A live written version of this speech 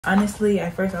Honestly,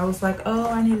 at first I was like, oh,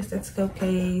 I need a stethoscope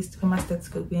case to put my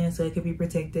stethoscope in so it could be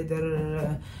protected, da, da, da,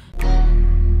 da.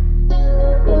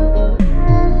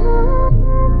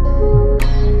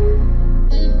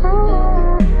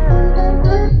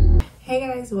 Hey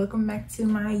guys, welcome back to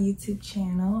my YouTube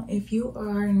channel. If you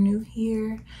are new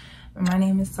here, my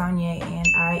name is Saunya'e and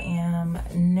I am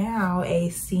now a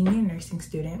senior nursing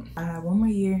student. I have one more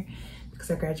year because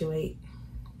I graduate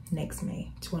next May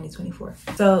 2024.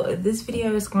 So this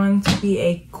video is going to be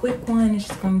a quick one. It's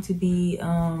just going to be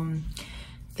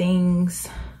things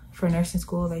for nursing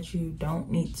school that you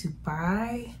don't need to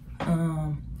buy,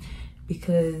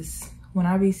 because when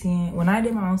I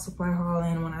did my own supply haul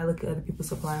and when I look at other people's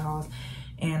supply hauls,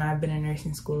 and I've been in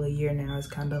nursing school a year now, it's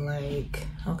kind of like,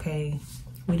 okay,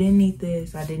 we didn't need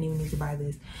this, I didn't even need to buy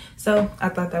this. So I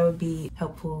thought that would be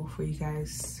helpful for you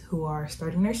guys who are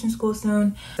starting nursing school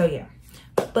soon. So yeah.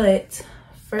 But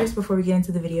first, before we get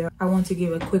into the video, I want to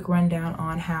give a quick rundown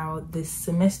on how this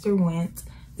semester went,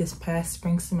 this past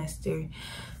spring semester.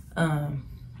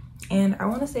 And I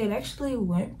want to say it actually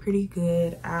went pretty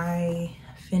good. I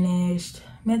finished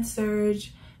med-surg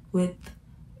with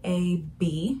a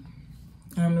B.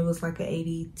 It was like an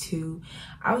 82.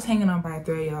 I was hanging on by a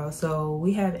thread, y'all. So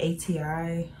we have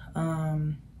ATI,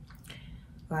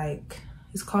 like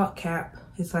it's called CAP.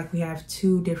 It's like we have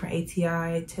 2 different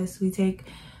ATI tests we take,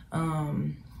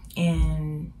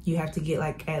 and you have to get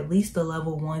like at least a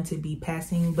level 1 to be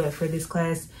passing. But for this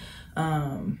class,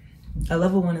 a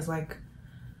level 1 is like,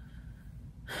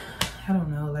 I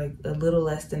don't know, like a little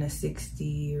less than a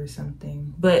 60 or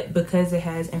something. But because it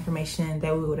has information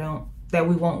that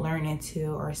we won't learn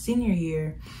until our senior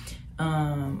year,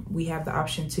 we have the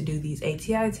option to do these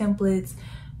ATI templates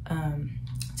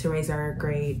to raise our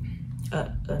grade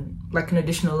like an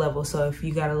additional level. So if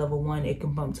you got a level 1, it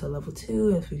can bump to a level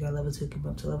 2. If you got a level 2, it can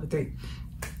bump to level 3.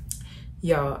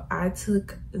 Y'all, I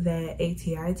took that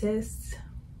ATI test.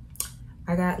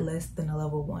 I got less than a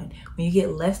level 1. When you get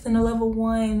less than a level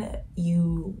 1,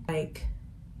 you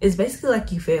it's basically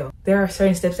like you fail. There are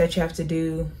certain steps that you have to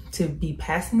do to be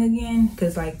passing again,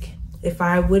 because like if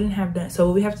I wouldn't have done, so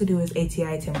what we have to do is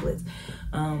ATI templates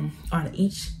on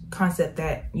each concept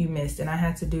that you missed, and I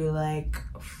had to do like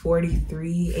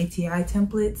 43 ATI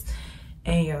templates,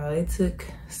 and y'all, it took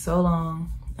so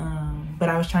long, but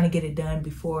I was trying to get it done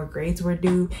before grades were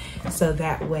due, so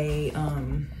that way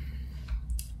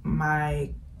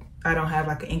I don't have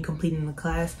like an incomplete in the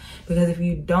class, because if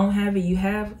you don't have it, you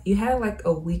have like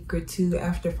a week or 2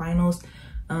 after finals,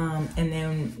 and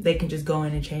then they can just go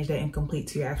in and change that incomplete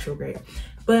to your actual grade.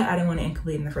 But I didn't want to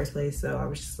incomplete in the first place, so I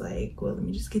was just like, well, let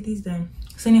me just get these done.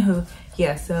 So anywho,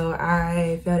 yeah, so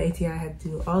I failed ATI. I had to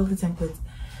do all of the templates,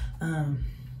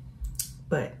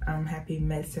 but I'm happy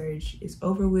med-surg is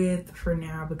over with for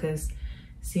now, because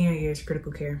senior year is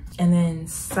critical care. And then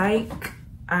psych,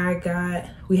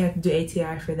 we had to do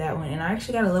ATI for that one, and I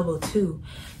actually got a level 2.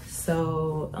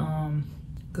 So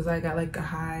because I got like a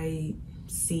high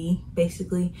C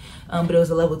basically, but it was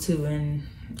a level 2, and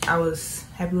I was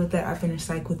happy with that. I finished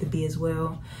psych with the B as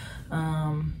well.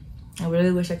 I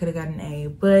really wish I could have gotten an A,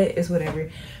 but it's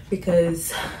whatever,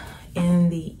 because in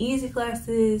the easy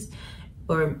classes,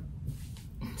 or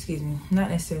excuse me, not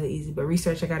necessarily easy, but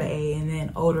research, I got an A, and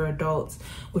then older adults,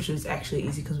 which was actually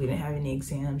easy because we didn't have any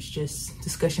exams, just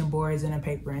discussion boards and a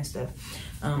paper and stuff.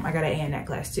 I got an A in that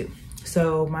class too.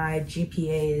 So my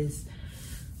GPA is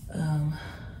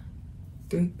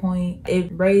it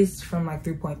raised from like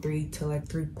 3.3 to like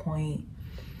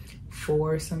 3.4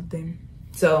 or something.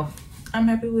 So I'm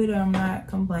happy with it. I'm not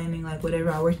complaining, like whatever.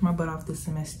 I worked my butt off this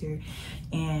semester,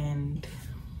 and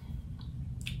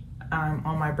I'm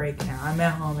on my break now. I'm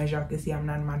at home, as y'all can see. I'm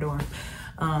not in my dorm.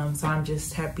 So I'm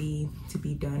just happy to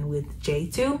be done with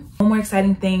J2. One more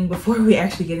exciting thing before we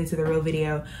actually get into the real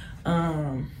video.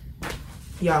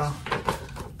 Y'all,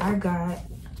 I got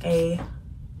a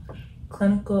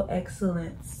Clinical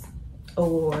Excellence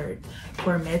Award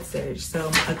for med-surg. So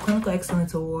a Clinical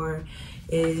Excellence Award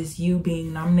is you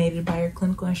being nominated by your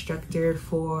clinical instructor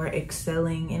for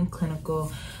excelling in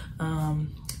clinical,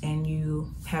 and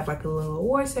you have like a little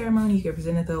award ceremony. You get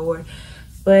presented the award,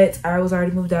 but I was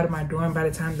already moved out of my dorm by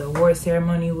the time the award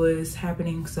ceremony was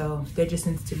happening, so they just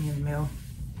sent it to me in the mail.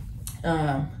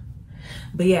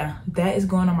 But yeah, that is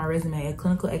going on my resume. A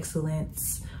Clinical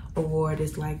Excellence Award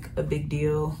is like a big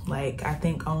deal. Like I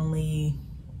think only,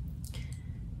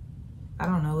 I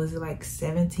don't know, was it like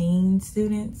 17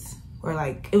 students, or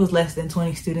like it was less than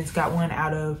 20 students got one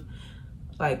out of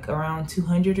like around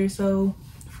 200 or so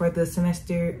for the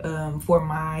semester, for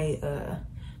my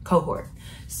cohort.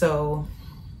 So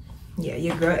yeah,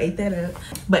 your girl ate that up.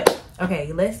 But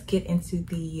Okay, let's get into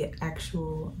the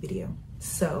actual video.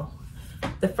 So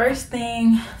the first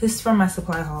thing, this is from my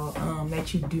supply haul,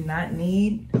 that you do not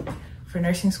need for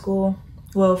nursing school.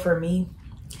 Well, for me,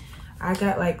 I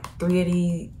got like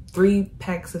 3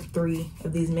 packs of 3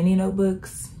 of these mini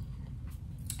notebooks.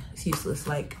 It's useless.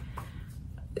 Like,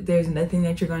 there's nothing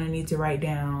that you're gonna need to write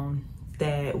down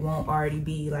that won't already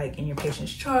be like in your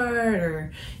patient's chart,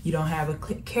 or you don't have a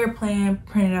care plan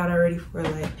printed out already for.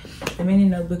 Like, the mini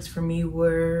notebooks for me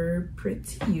were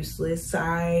pretty useless.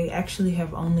 I actually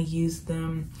have only used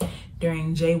them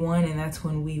during J1, and that's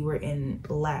when we were in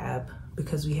lab,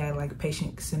 because we had like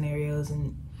patient scenarios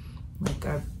and like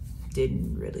I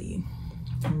didn't really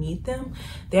need them.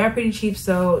 They are pretty cheap,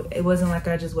 so it wasn't like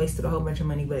I just wasted a whole bunch of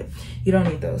money, but you don't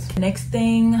need those. Next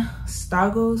thing,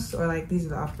 Stoggles, or like these are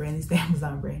the off-brand, these are the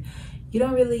Amazon brand. You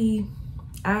don't really,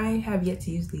 I have yet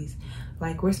to use these.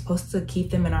 Like, we're supposed to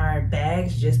keep them in our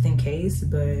bags just in case,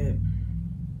 but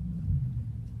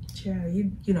yeah,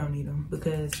 you don't need them,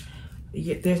 because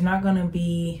there's not gonna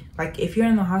be, like, if you're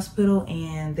in the hospital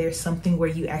and there's something where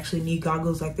you actually need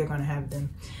goggles, like, they're gonna have them.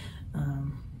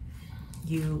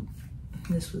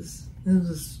 This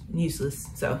was useless,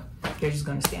 so they're just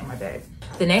gonna stay in my bag.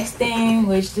 The next thing,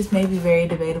 which this may be very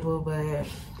debatable, but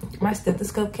my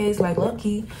stethoscope case, like,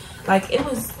 low-key, like, it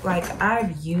was like,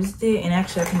 I've used it, and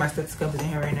actually I think my stethoscope is in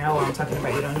here right now while I'm talking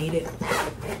about you don't need it.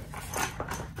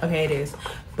 Okay, it is.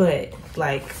 But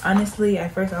like, honestly,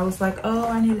 at first I was like, oh,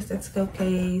 I need a stethoscope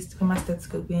case to put my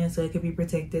stethoscope in so it could be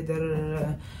protected, da, da, da,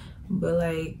 da. But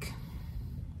like,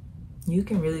 you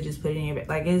can really just put it in your bag.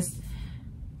 Like, it's,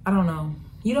 I don't know,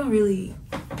 you don't really,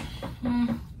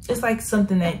 it's like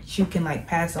something that you can like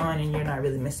pass on and you're not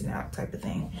really missing out type of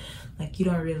thing. Like, you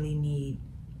don't really need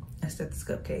a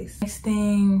stethoscope case. Next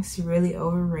thing, it's really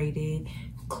overrated,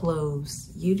 clothes.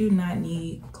 You do not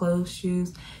need clothes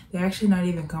shoes. They're actually not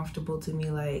even comfortable to me.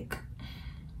 Like,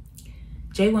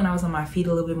 J1 I was on my feet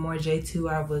a little bit more.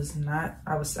 J2 I was not.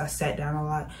 I sat down a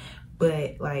lot.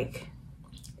 But like,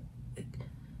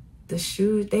 the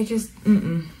shoes, they just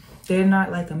they're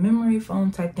not like a memory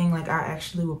foam type thing. Like, I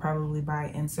actually will probably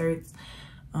buy inserts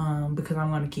because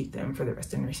I'm going to keep them for the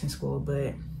rest of nursing school.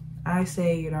 But I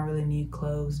say you don't really need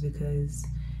clothes, because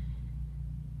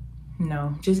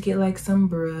no, just get like some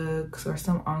Brooks or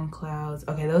some On Clouds.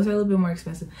 Okay, those are a little bit more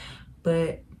expensive,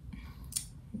 but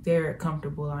they're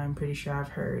comfortable. I'm pretty sure I've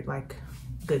heard like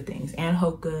good things. And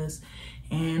Hoka's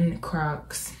and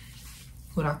Crocs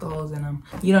without the holes in them.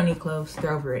 You don't need clothes,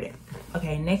 they're overrated.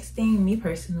 Okay, next thing, me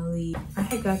personally, I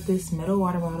had got this metal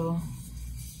water bottle,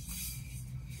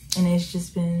 and it was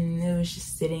just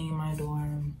sitting in my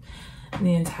dorm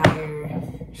the entire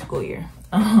school year.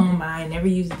 I never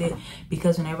used it,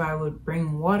 because whenever I would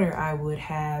bring water, I would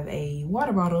have a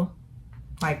water bottle,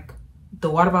 like the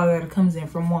water bottle that comes in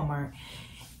from Walmart,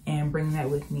 and bring that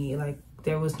with me. Like,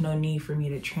 there was no need for me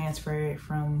to transfer it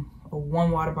from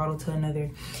one water bottle to another.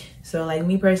 So like,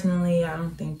 me personally, I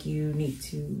don't think you need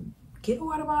to get a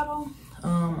water bottle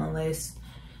unless,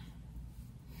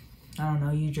 I don't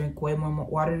know, you drink way more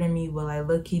water than me. But like,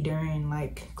 low-key during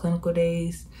like clinical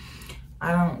days,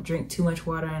 I don't drink too much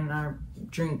water, and I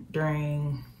drink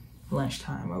during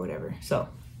lunchtime or whatever. So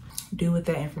do with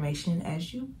that information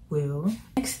as you will.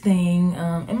 Next thing,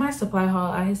 in my supply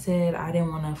haul, I had said I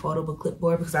didn't want a foldable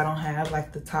clipboard because I don't have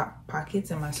like the top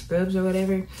pockets in my scrubs or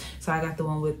whatever. So I got the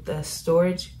one with the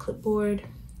storage clipboard,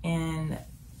 and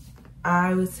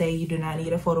I would say you do not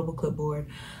need a foldable clipboard,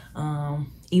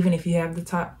 even if you have the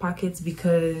top pockets,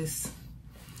 because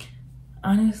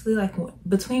honestly, like,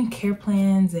 between care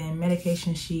plans and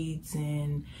medication sheets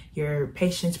and your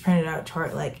patient's printed out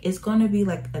chart, like, it's gonna be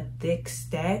like a thick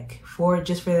stack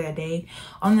just for that day.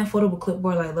 On that foldable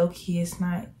clipboard, like, low-key,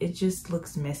 it just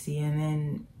looks messy, and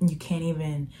then you can't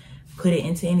even put it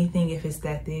into anything if it's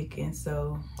that thick. And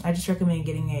so I just recommend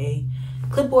getting a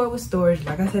clipboard with storage,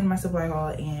 like I said in my supply haul,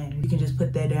 and you can just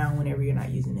put that down whenever you're not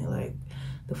using it. Like,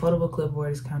 the foldable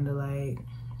clipboard is kind of like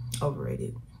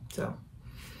overrated. So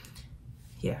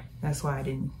yeah, that's why I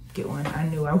didn't get one. I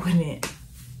knew I wouldn't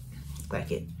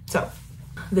like it. So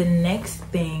the next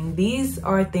thing, these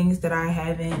are things that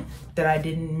I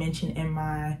didn't mention in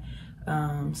my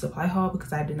supply haul,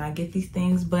 because I did not get these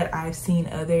things, but I've seen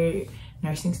other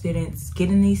nursing students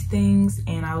getting these things,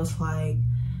 and I was like,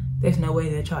 there's no way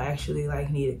that y'all actually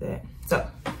like needed that. So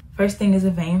first thing is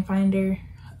a vein finder.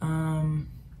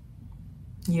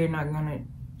 You're not gonna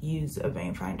use a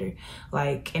vein finder,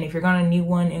 like, and if you're gonna need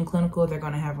one in clinical, they're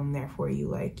gonna have them there for you.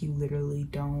 Like, you literally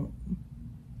don't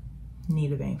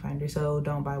need a vein finder, so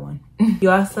don't buy one. You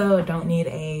also don't need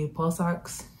a pulse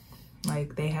ox,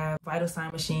 Like, they have vital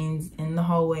sign machines in the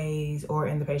hallways or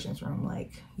in the patient's room.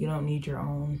 Like, you don't need your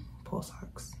own pulse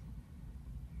ox.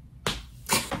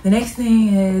 The next thing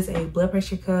is a blood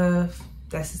pressure cuff.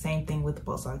 That's the same thing with the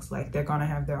pulse ox. Like, they're gonna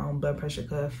have their own blood pressure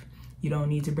cuff. You don't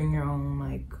need to bring your own,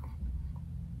 like,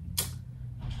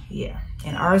 yeah.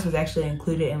 And ours was actually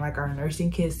included in like our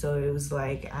nursing kit, so it was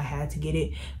like I had to get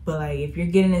it. But like, if you're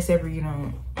getting it separate, you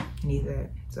don't need that,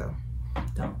 so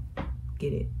don't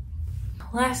get it.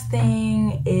 Last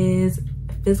thing is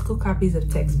physical copies of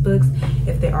textbooks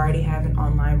if they already have an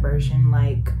online version.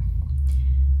 Like,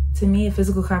 to me,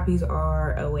 physical copies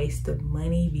are a waste of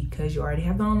money because you already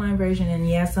have the online version. And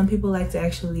yeah, some people like to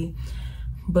actually,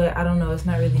 but I don't know, it's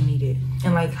not really needed.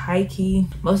 And like, high key,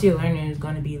 most of your learning is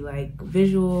going to be like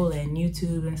visual and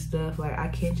YouTube and stuff. Like, I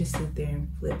can't just sit there and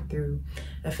flip through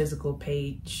a physical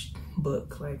page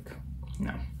book. Like,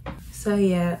 no. So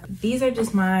yeah, these are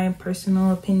just my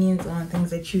personal opinions on things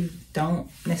that you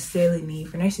don't necessarily need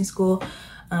for nursing school.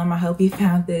 I hope you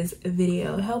found this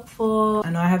video helpful. I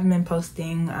know I haven't been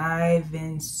posting. I've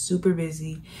been super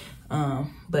busy,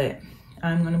 but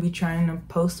I'm gonna be trying to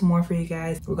post more for you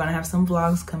guys. We're gonna have some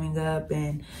vlogs coming up,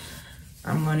 and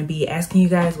I'm gonna be asking you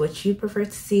guys what you prefer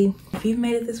to see. If you've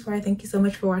made it this far, thank you so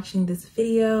much for watching this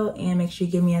video, and make sure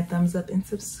you give me a thumbs up and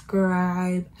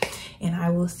subscribe, and I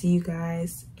will see you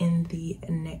guys in the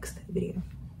next video.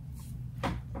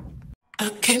 I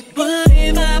can't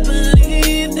believe I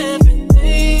believe